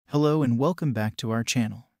Hello and welcome back to our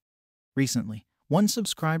channel. Recently, one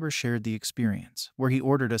subscriber shared the experience where he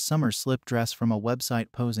ordered a summer slip dress from a website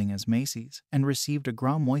posing as Macy's and received a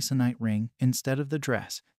Gra Moissanite ring instead of the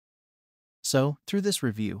dress. So, through this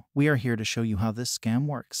review, we are here to show you how this scam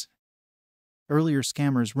works. Earlier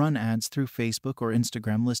scammers run ads through Facebook or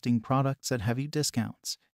Instagram listing products at heavy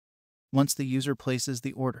discounts. Once the user places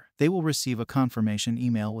the order, they will receive a confirmation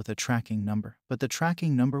email with a tracking number, but the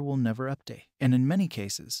tracking number will never update, and in many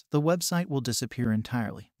cases, the website will disappear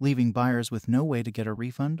entirely, leaving buyers with no way to get a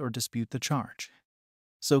refund or dispute the charge.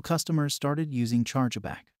 So customers started using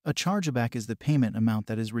chargeback. A chargeback is the payment amount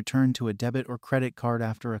that is returned to a debit or credit card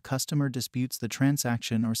after a customer disputes the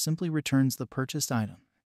transaction or simply returns the purchased item.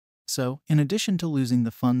 So, in addition to losing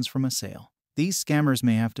the funds from a sale, these scammers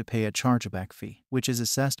may have to pay a chargeback fee, which is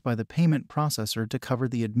assessed by the payment processor to cover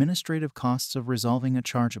the administrative costs of resolving a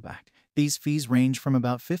chargeback. These fees range from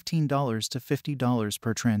about $15 to $50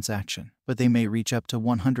 per transaction, but they may reach up to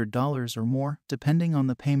 $100 or more, depending on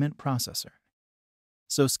the payment processor.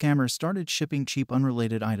 So scammers started shipping cheap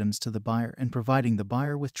unrelated items to the buyer and providing the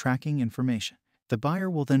buyer with tracking information. The buyer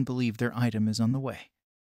will then believe their item is on the way.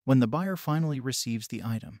 When the buyer finally receives the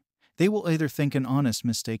item, they will either think an honest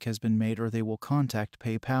mistake has been made or they will contact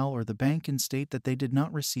PayPal or the bank and state that they did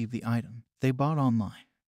not receive the item they bought online.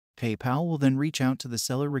 PayPal will then reach out to the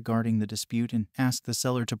seller regarding the dispute and ask the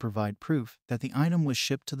seller to provide proof that the item was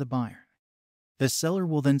shipped to the buyer. The seller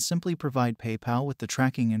will then simply provide PayPal with the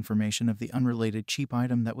tracking information of the unrelated cheap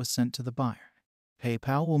item that was sent to the buyer.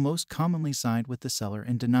 PayPal will most commonly side with the seller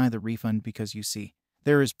and deny the refund because, you see,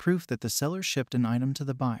 there is proof that the seller shipped an item to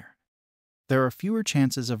the buyer. There are fewer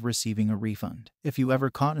chances of receiving a refund if you ever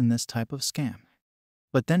caught in this type of scam.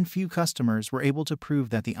 But then few customers were able to prove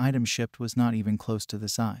that the item shipped was not even close to the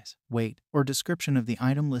size, weight, or description of the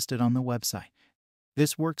item listed on the website.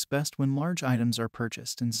 This works best when large items are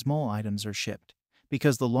purchased and small items are shipped,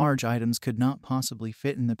 because the large items could not possibly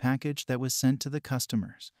fit in the package that was sent to the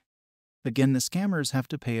customers. Again, the scammers have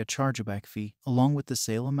to pay a chargeback fee along with the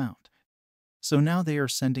sale amount. So now they are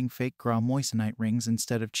sending fake Gra Moissanite rings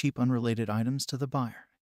instead of cheap unrelated items to the buyer.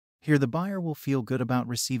 Here the buyer will feel good about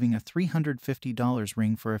receiving a $350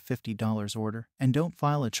 ring for a $50 order and don't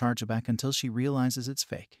file a chargeback until she realizes it's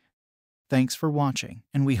fake. Thanks for watching,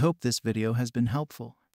 and we hope this video has been helpful.